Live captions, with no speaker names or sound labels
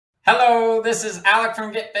Hello, this is Alec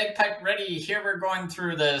from Get Bagpipe Ready. Here we're going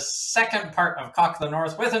through the second part of Cock of the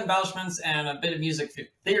North with embellishments and a bit of music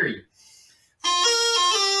theory.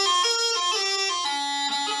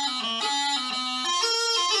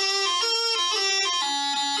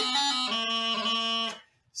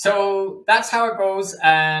 So that's how it goes,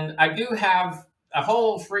 and I do have a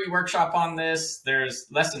whole free workshop on this. There's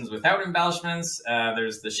lessons without embellishments,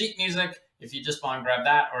 there's the sheet music if you just want to grab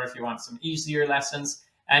that, or if you want some easier lessons.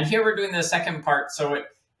 And here we're doing the second part. So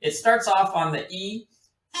it starts off on the E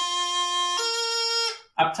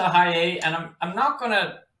up to high A, and I'm not going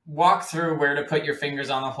to walk through where to put your fingers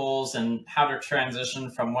on the holes and how to transition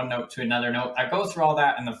from one note to another note. I go through all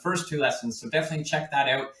that in the first two lessons, so definitely check that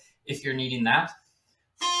out if you're needing that.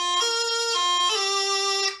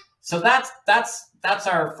 So that's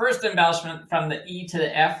our first embellishment from the E to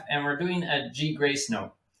the F, and we're doing a G grace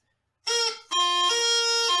note.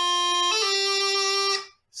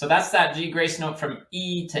 So that's that G grace note from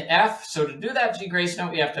E to F. So to do that G grace note,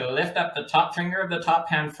 we have to lift up the top finger of the top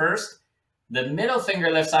hand first. The middle finger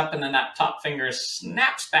lifts up, and then that top finger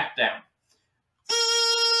snaps back down.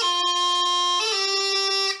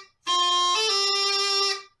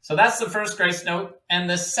 So that's the first grace note, and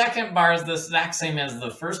the second bar is the exact same as the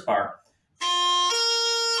first bar.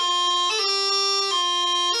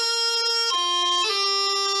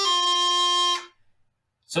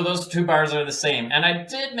 So those two bars are the same. And I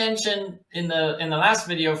did mention in the last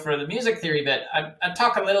video for the music theory bit, I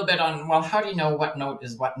talk a little bit on, well, how do you know what note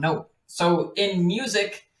is what note? So in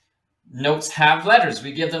music, notes have letters.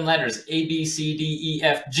 We give them letters: A, B, C, D, E,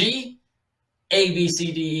 F, G. A, B,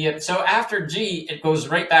 C, D, E, F. So after G, it goes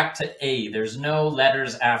right back to A. There's no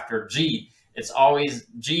letters after G. It's always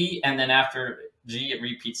G, and then after G, it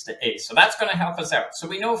repeats to A. So that's going to help us out. So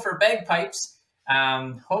we know for bagpipes,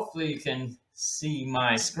 hopefully you can see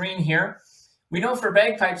my screen here. We know for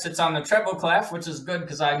bagpipes, it's on the treble clef, which is good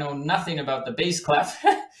because I know nothing about the bass clef.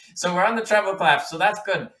 So we're on the treble clef, so that's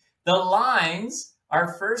good. The lines,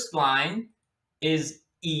 our first line is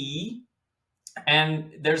E,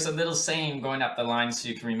 and there's a little saying going up the line so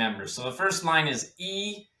you can remember. So the first line is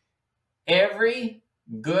E, every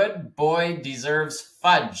good boy deserves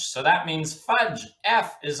fudge. So that means fudge,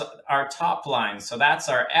 F, is our top line. So that's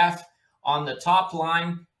our F on the top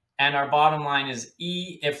line, and our bottom line is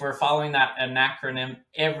E if we're following that an acronym,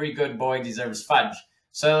 every good boy deserves fudge.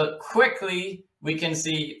 So quickly we can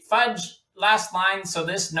see fudge, last line. So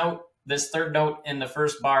this note, this third note in the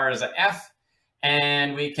first bar is an F.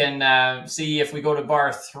 And we can see if we go to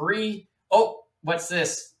bar 3. Oh, what's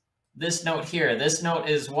this? This note here. This note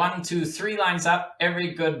is 1, 2, 3 lines up.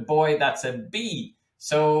 Every good boy, that's a B.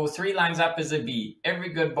 So 3 lines up is a B. Every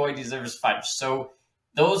good boy deserves fudge. So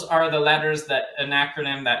those are the letters, that an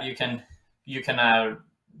acronym that you can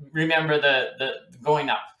remember the going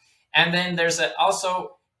up. And then there's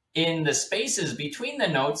also in the spaces between the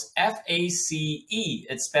notes, F-A-C-E.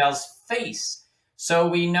 It spells face. So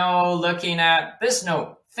we know, looking at this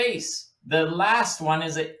note, face, the last one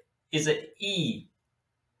is a E.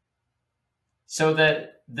 So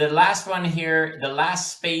the last one here, the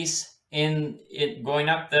last space in it going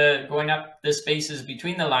up the spaces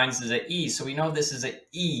between the lines is a E. So we know this is a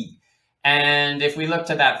E. And if we look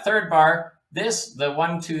to that third bar, the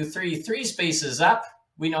 1, 2, 3, 3 spaces up,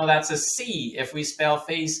 we know that's a C. If we spell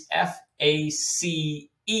face,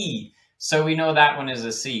 F-A-C-E. So we know that one is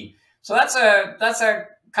a C. So that's a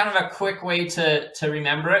kind of a quick way to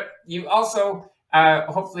remember it. You also,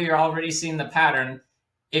 hopefully you're already seeing the pattern.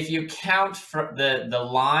 If you count for the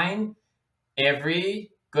line, every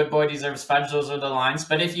good boy deserves fudge, those are the lines.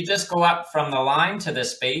 But if you just go up from the line to the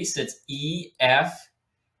space, it's E, F,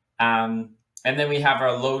 and then we have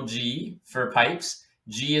our low G for pipes.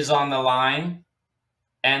 G is on the line,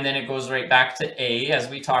 and then it goes right back to A, as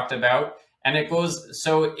we talked about. And it goes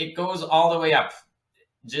all the way up,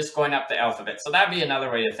 just going up the alphabet. So that'd be another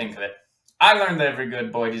way to think of it. I learned that every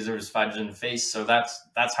good boy deserves fudge in the face, so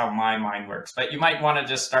that's how my mind works. But you might want to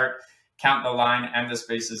just count the line and the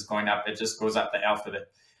spaces going up. It just goes up the alphabet.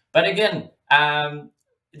 But again,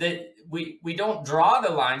 we don't draw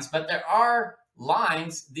the lines, but there are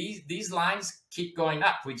lines. These lines keep going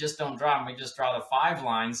up. We just don't draw them. We just draw the 5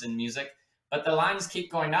 lines in music, but the lines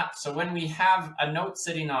keep going up. So when we have a note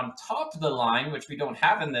sitting on top of the line, which we don't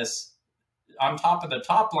have in this, on top of the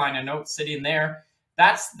top line, a note sitting there,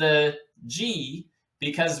 that's the G,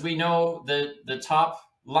 because we know the top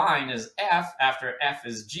line is F, after F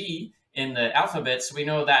is G in the alphabet, so we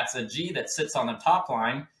know that's a G that sits on the top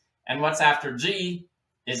line. And what's after G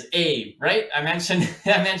is A, right? I mentioned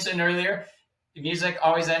earlier, music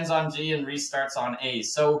always ends on G and restarts on A.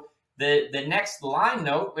 So the next line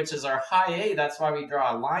note, which is our high A, that's why we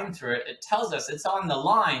draw a line through it. It tells us it's on the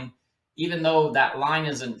line, even though that line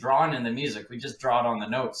isn't drawn in the music. We just draw it on the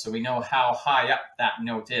note, so we know how high up that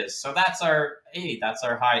note is. So that's our A, that's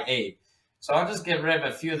our high A. So I'll just get rid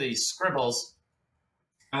of a few of these scribbles,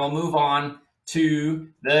 and we'll move on to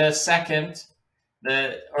the second,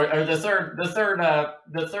 the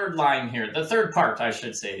third line here, the third part, I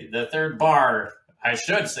should say, the third bar,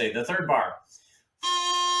 the third bar.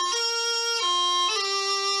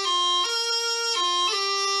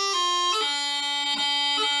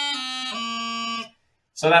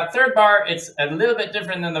 So that third bar, it's a little bit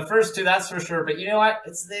different than the first two, that's for sure. But you know what?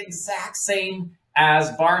 It's the exact same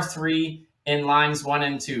as bar 3 in lines 1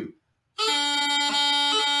 and 2.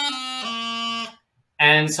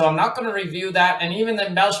 And so I'm not going to review that. And even the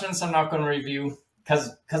embellishments, I'm not going to review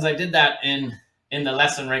because I did that in the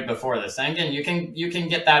lesson right before this. And again, you can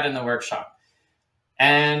get that in the workshop.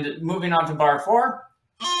 And moving on to bar 4.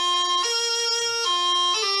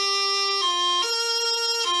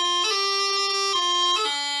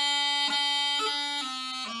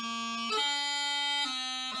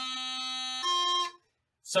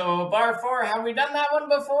 So bar 4, have we done that one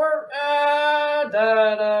before?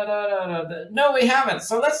 No, we haven't.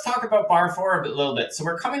 So let's talk about bar 4 a little bit. So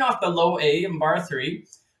we're coming off the low A in bar 3.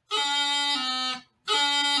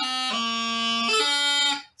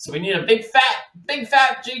 So we need a big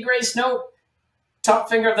fat G grace note. Top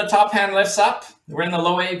finger of the top hand lifts up. We're in the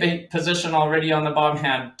low A position already on the bottom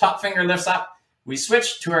hand. Top finger lifts up. We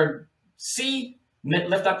switch to our C.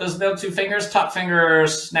 Lift up those middle 2 fingers. Top finger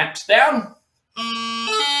snaps down.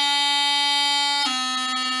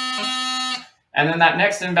 And then that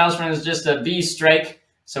next embellishment is just a B strike.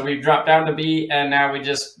 So we drop down to B, and now we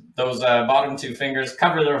just, those bottom 2 fingers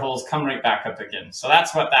cover their holes, come right back up again. So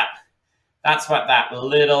that's what that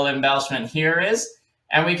little embellishment here is.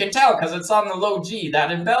 And we can tell because it's on the low G. That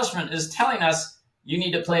embellishment is telling us you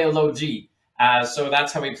need to play a low G. So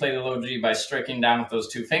that's how we play the low G, by striking down with those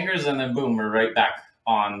 2 fingers, and then boom, we're right back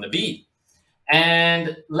on the B.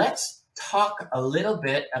 And let's talk a little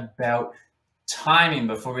bit about timing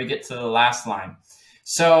before we get to the last line.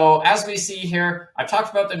 So as we see here, I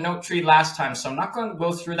talked about the note tree last time, so I'm not going to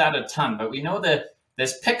go through that a ton, but we know that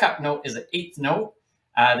this pickup note is an 8th note.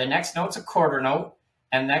 The next note's a quarter note,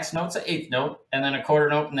 and the next note's an 8th note, and then a quarter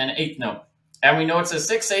note, and then an 8th note. And we know it's a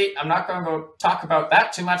 6/8. I'm not going to go talk about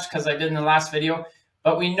that too much because I did in the last video,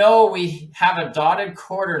 but we know we have a dotted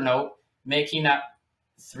quarter note making up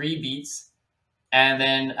 3 beats, and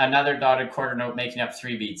then another dotted quarter note making up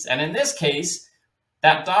 3 beats. And in this case,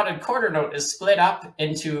 that dotted quarter note is split up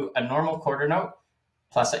into a normal quarter note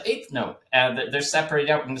plus an 8th note. And they're separated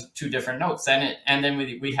out into 2 different notes. And then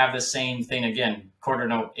we have the same thing again, quarter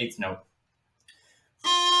note, 8th note.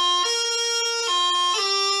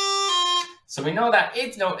 So we know that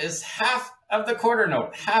 8th note is half of the quarter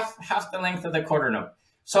note, half the length of the quarter note.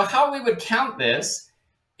 So how we would count this,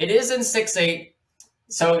 it is in 6/8.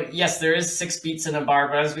 So yes, there is 6 beats in a bar,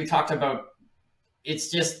 but as we talked about,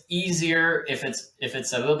 it's just easier if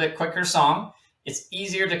it's a little bit quicker song. It's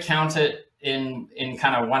easier to count it in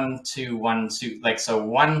kind of 1 2 1 2, like so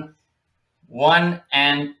 1 1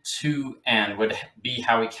 and 2 and would be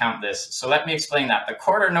how we count this. So let me explain that. The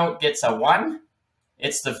quarter note gets a 1.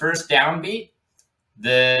 It's the first downbeat.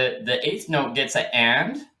 The 8th note gets an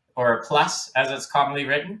and, or a plus as it's commonly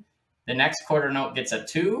written. The next quarter note gets a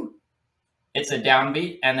 2. It's a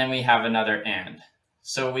downbeat, and then we have another and.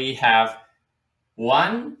 So we have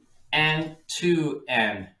 1 and 2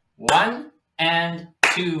 and 1 and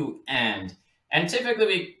 2 and. And typically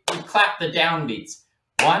we clap the downbeats.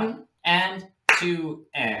 1 and 2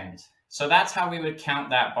 and. So that's how we would count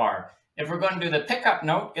that bar. If we're going to do the pickup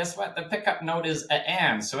note, guess what? The pickup note is an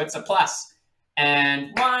and, so it's a plus. And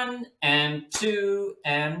 1 and 2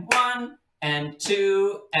 and 1 and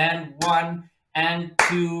 2 and 1 and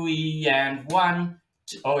 2 and 1.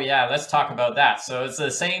 Oh yeah, let's talk about that. So it's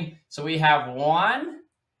the same. So we have 1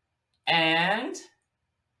 and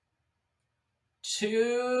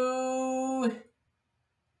 2.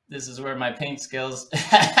 This is where my paint skills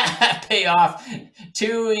pay off.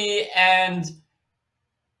 2 and.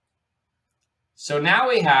 So now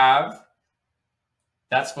we have,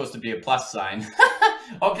 that's supposed to be a plus sign.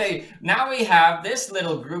 Okay, now we have this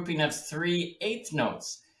little grouping of 3 8th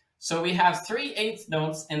notes. So we have 3 8th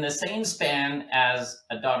notes in the same span as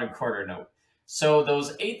a dotted quarter note. So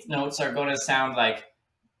those 8th notes are going to sound like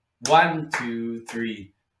 1 2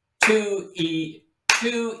 3, 2 E,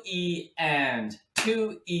 2 E and,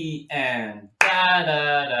 2 E and, da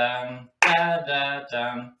da dum, da da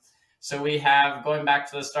dum. So we have, going back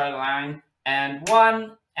to the start of the line, and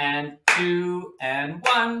 1 and 2 and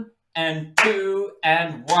 1 and 2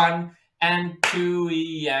 and 1 and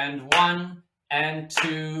 2E and 1 and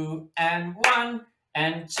 2 and 1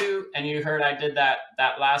 and 2. And you heard I did that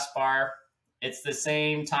last bar. It's the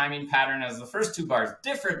same timing pattern as the first 2 bars.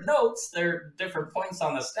 Different notes, they're different points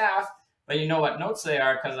on the staff, but you know what notes they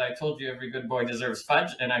are because I told you every good boy deserves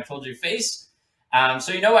fudge, and I told you face.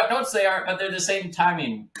 So you know what notes they are, but they're the same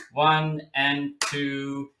timing. 1 and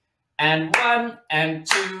 2 and 1 and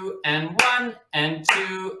 2 and 1 and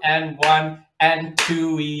 2 and 1 and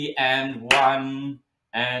 2E and 1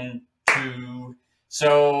 and 2.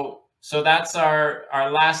 So that's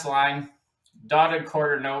our last line, dotted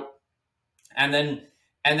quarter note, and then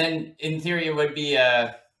in theory it would be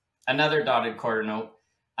another dotted quarter note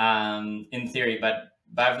in theory, but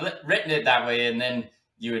I've written it that way, and then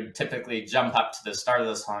you would typically jump up to the start of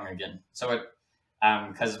the song again. So it,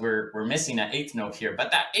 because we're missing an 8th note here,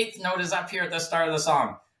 but that 8th note is up here at the start of the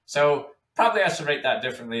song. So probably I should write that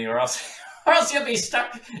differently, or else you'll be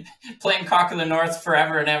stuck playing Cock of the North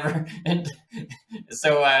forever and ever. And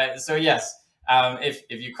so yes,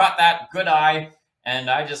 if you caught that, good eye, and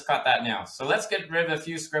I just caught that now. So let's get rid of a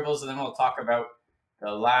few scribbles, and then we'll talk about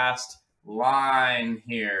the last line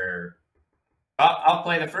here. I'll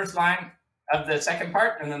play the first line of the second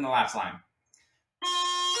part and then the last line.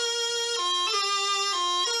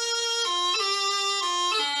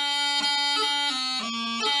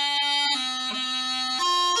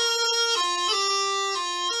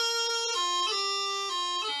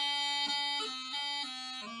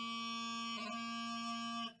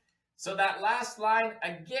 So that last line,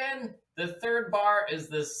 again, the third bar is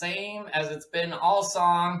the same as it's been all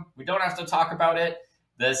song. We don't have to talk about it.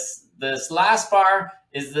 This last bar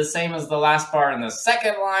is the same as the last bar in the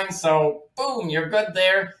second line. So boom, you're good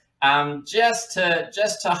there. Just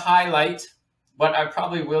to highlight, what I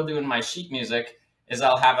probably will do in my sheet music is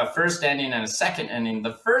I'll have a first ending and a second ending.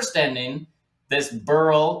 The first ending, this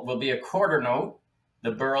burl will be a quarter note,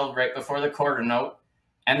 the burl right before the quarter note.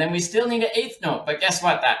 And then we still need an 8th note, but guess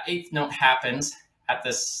what? That 8th note happens at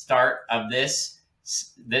the start of this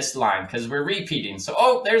line because we're repeating. So,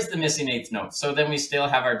 oh, there's the missing 8th note. So then we still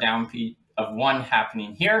have our downbeat of 1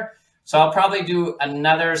 happening here. So I'll probably do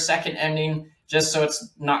another second ending just so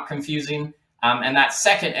it's not confusing. And that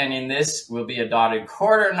second ending, this will be a dotted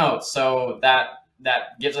quarter note. So that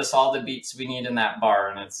gives us all the beats we need in that bar,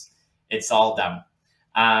 and it's all done.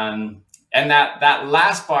 And that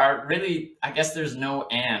last bar, really, I guess there's no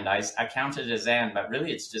and. I counted it as and, but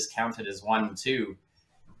really it's just counted as 1, 2.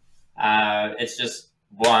 It's just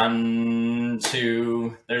 1,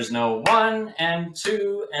 2. There's no 1 and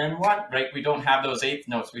 2 and 1, right? We don't have those 8th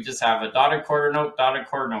notes. We just have a dotted quarter note, dotted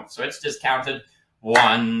quarter note. So it's just counted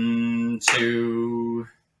 1, 2.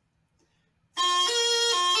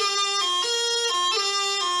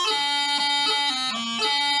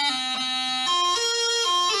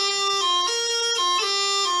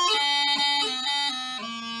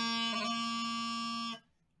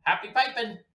 Happy piping!